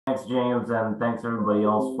Thanks, James, and thanks everybody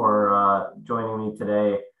else for joining me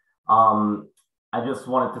today. Um, I just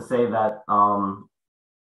wanted to say that the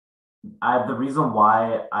reason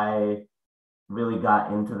why I really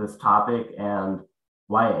got into this topic and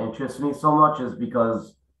why it interests me so much is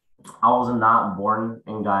because I was not born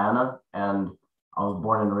in Guyana, and I was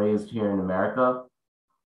born and raised here in America.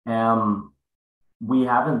 And we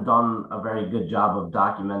haven't done a very good job of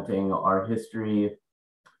documenting our history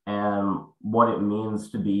and what it means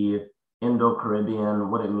to be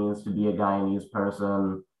Indo-Caribbean, what it means to be a Guyanese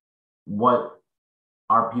person, what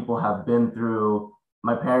our people have been through.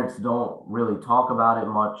 My parents don't really talk about it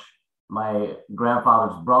much. My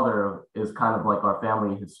grandfather's brother is kind of like our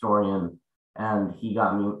family historian, and he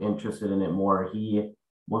got me interested in it more. He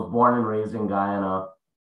was born and raised in Guyana,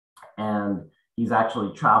 and he's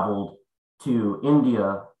actually traveled to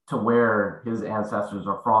India to where his ancestors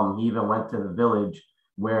are from. He even went to the village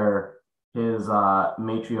where his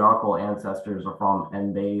matriarchal ancestors are from,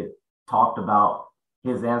 and they talked about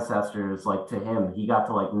his ancestors like to him. He got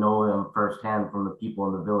to like know them firsthand from the people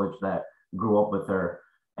in the village that grew up with her,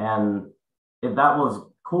 and that was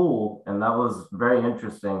cool and that was very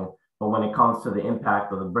interesting. But when it comes to the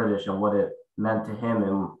impact of the British and what it meant to him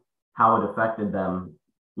and how it affected them,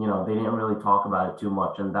 they didn't really talk about it too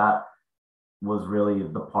much, and that was really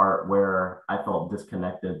the part where I felt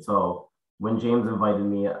disconnected. So when James invited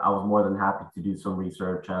me, I was more than happy to do some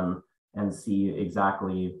research and see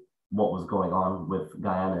exactly what was going on with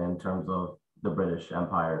Guyana in terms of the British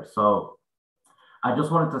Empire. So I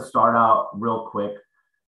just wanted to start out real quick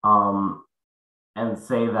um, and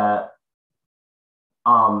say that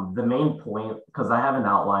the main point, because I have an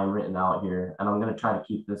outline written out here, and I'm going to try to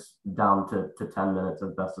keep this down to 10 minutes as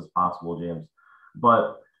best as possible, James.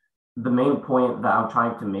 But the main point that I'm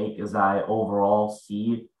trying to make is that I overall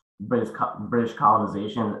see British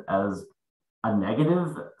colonization as a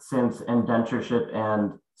negative since indentureship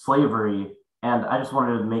and slavery. And I just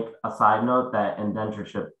wanted to make a side note that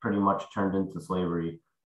indentureship pretty much turned into slavery.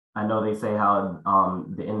 I know they say how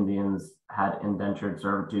the Indians had indentured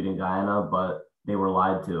servitude in Guyana, but they were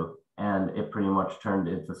lied to, and it pretty much turned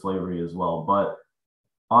into slavery as well. But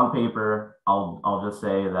on paper, I'll just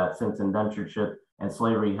say that since indentureship and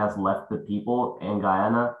slavery has left the people in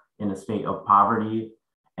Guyana in a state of poverty,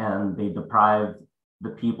 and they deprived the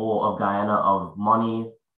people of Guyana of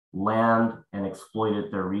money, land, and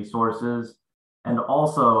exploited their resources. And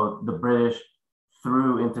also, the British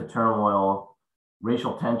threw into turmoil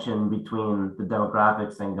racial tension between the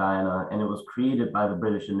demographics in Guyana, and it was created by the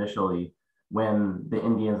British initially when the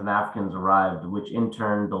Indians and Africans arrived, which in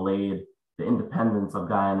turn delayed the independence of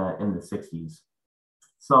Guyana in the 60s.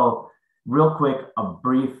 So, real quick, a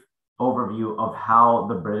brief overview of how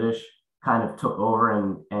the British kind of took over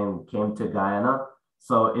and came to Guyana.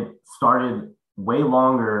 So, it started way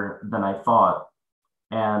longer than I thought.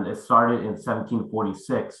 And it started in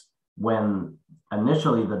 1746 when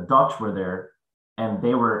initially the Dutch were there and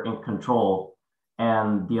they were in control,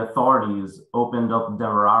 and the authorities opened up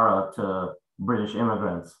Demerara to British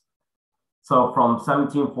immigrants. So from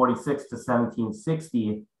 1746 to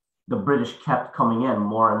 1760, the British kept coming in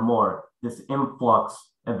more and more. This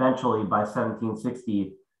influx, eventually by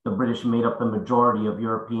 1760, the British made up the majority of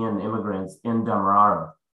European immigrants in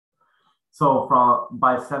Demerara. So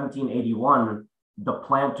by 1781, the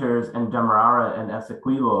planters in Demerara and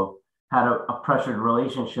Essequibo had a pressured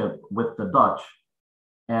relationship with the Dutch.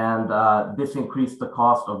 And this increased the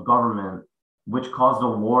cost of government, which caused a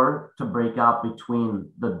war to break out between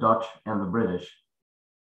the Dutch and the British.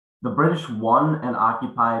 The British won and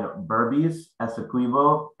occupied Berbice,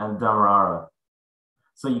 Essequibo, and Demerara.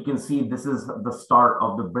 So you can see this is the start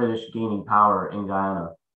of the British gaining power in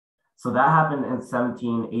Guyana. So that happened in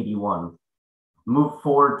 1781. Move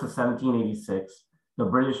forward to 1786, the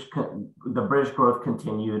British growth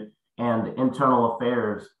continued, and internal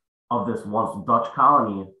affairs of this once Dutch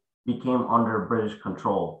colony became under British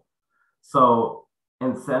control. So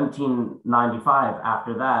in 1795,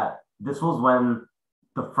 after that, this was when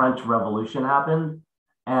the French Revolution happened,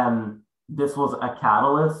 and this was a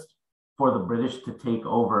catalyst for the British to take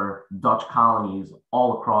over Dutch colonies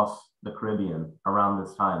all across the Caribbean around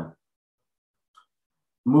this time.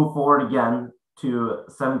 Move forward again to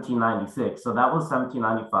 1796. So that was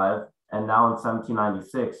 1795, and now in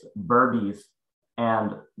 1796, Berbice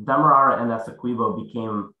and Demerara and Essequibo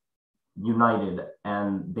became united,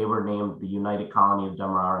 and they were named the United Colony of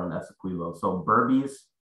Demerara and Essequibo. So Berbice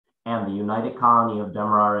and the United Colony of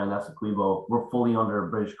Demerara and Essequibo were fully under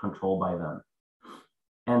British control by then.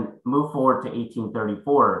 And move forward to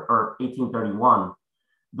 1834 or 1831,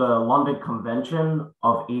 the London Convention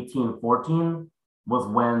of 1814 was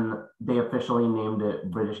when they officially named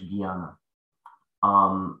it British Guiana.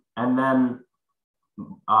 And then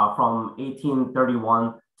from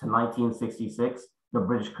 1831 to 1966, the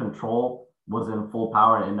British control was in full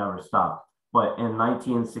power and it never stopped. But in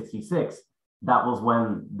 1966, that was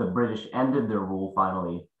when the British ended their rule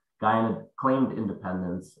finally. Guyana claimed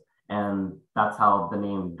independence, and that's how the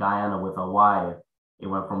name Guyana with a Y, it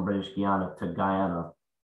went from British Guiana to Guyana,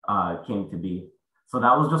 came to be. So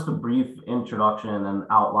that was just a brief introduction and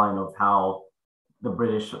outline of how the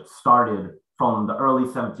British started from the early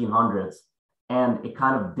 1700s. And it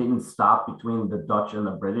kind of didn't stop between the Dutch and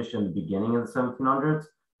the British in the beginning of the 1700s,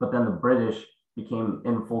 but then the British became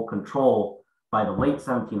in full control by the late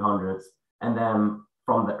 1700s. And then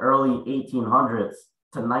from the early 1800s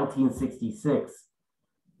to 1966,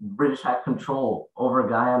 British had control over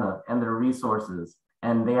Guyana and their resources,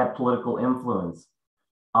 and they had political influence.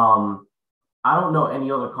 I don't know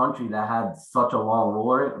any other country that had such a long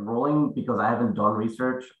ruling because I haven't done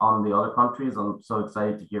research on the other countries. I'm so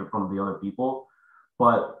excited to hear from the other people.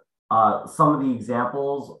 But some of the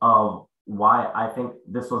examples of why I think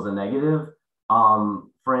this was a negative,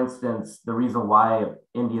 for instance, the reason why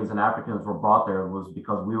Indians and Africans were brought there was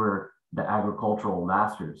because we were the agricultural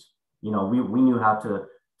masters. You know, we knew how to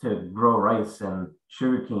grow rice and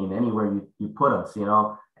sugarcane anywhere you put us, you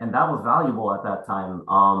know, and that was valuable at that time.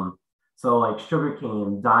 So like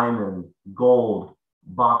sugarcane, diamond, gold,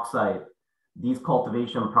 bauxite, these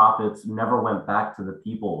cultivation profits never went back to the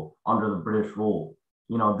people under the British rule.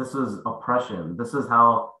 You know, this is oppression. This is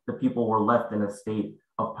how the people were left in a state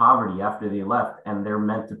of poverty after they left, and they're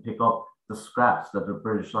meant to pick up the scraps that the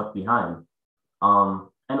British left behind.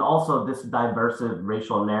 And also this diverse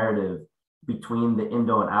racial narrative between the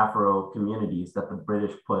Indo and Afro communities that the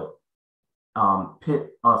British pit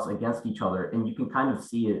us against each other. And you can kind of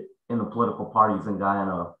see it in the political parties in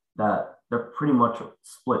Guyana that they're pretty much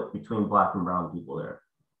split between Black and brown people there.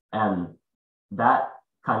 And that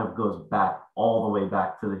kind of goes back all the way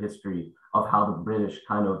back to the history of how the British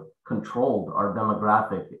kind of controlled our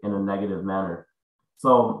demographic in a negative manner.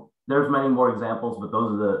 So there's many more examples, but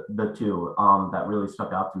those are the two that really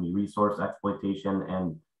stuck out to me: resource exploitation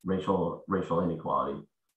and racial inequality.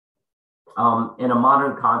 In a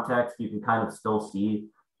modern context, you can kind of still see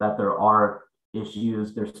that there are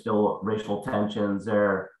issues. There's still racial tensions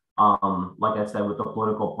there, like I said, with the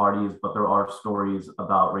political parties, but there are stories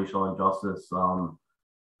about racial injustice,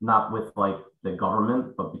 not with like the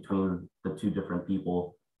government, but between the two different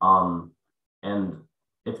people. And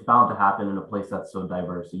it's bound to happen in a place that's so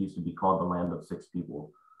diverse. It used to be called the land of six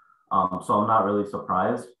people. So I'm not really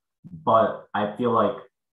surprised, but I feel like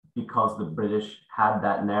because the British had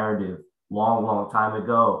that narrative long time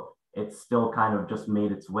ago, it still kind of just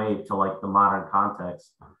made its way to like the modern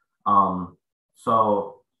context.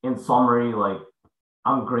 So in summary, like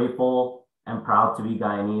I'm grateful and proud to be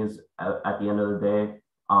Guyanese at the end of the day.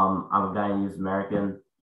 I'm a Guyanese American,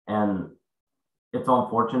 and it's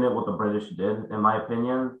unfortunate what the British did, in my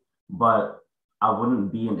opinion, but I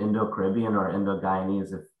wouldn't be an Indo-Caribbean or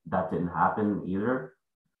Indo-Guyanese if that didn't happen either.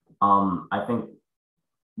 I think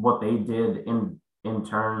what they did in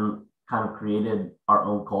turn kind of created our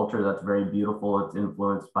own culture that's very beautiful. It's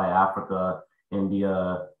influenced by Africa,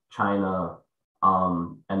 India, China,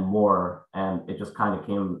 and more. And it just kind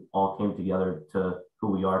of all came together to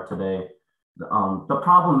who we are today. The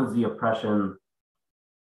problem is the oppression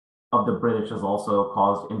of the British has also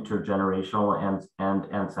caused intergenerational and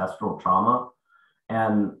ancestral trauma.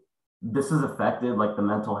 And this has affected like the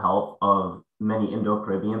mental health of many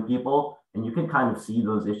Indo-Caribbean people. And you can kind of see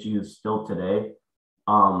those issues still today.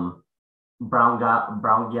 Brown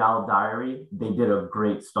Gal Diary, they did a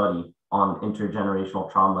great study on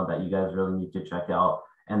intergenerational trauma that you guys really need to check out.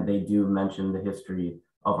 And they do mention the history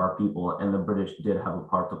of our people, and the British did have a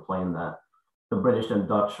part to play in that. The British and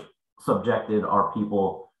Dutch subjected our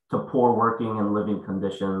people to poor working and living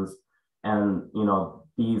conditions. And, you know,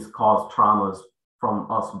 these caused traumas from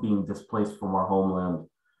us being displaced from our homeland.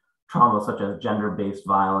 Trauma such as gender-based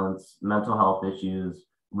violence, mental health issues,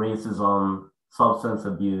 racism, substance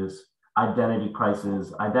abuse, identity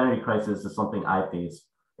crisis. Identity crisis is something I faced.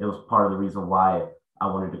 It was part of the reason why I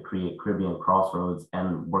wanted to create Caribbean Crossroads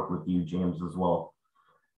and work with you, James, as well.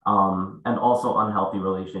 And also unhealthy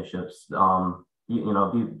relationships. You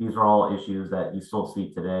know, these are all issues that you still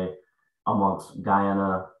see today amongst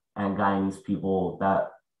Guyana and Guyanese people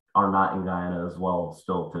that are not in Guyana as well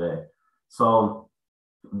still today. So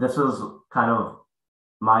this is kind of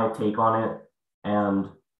my take on it. And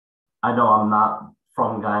I know I'm not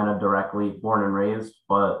from Guyana directly, born and raised,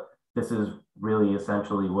 but this is really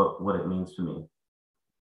essentially what it means to me.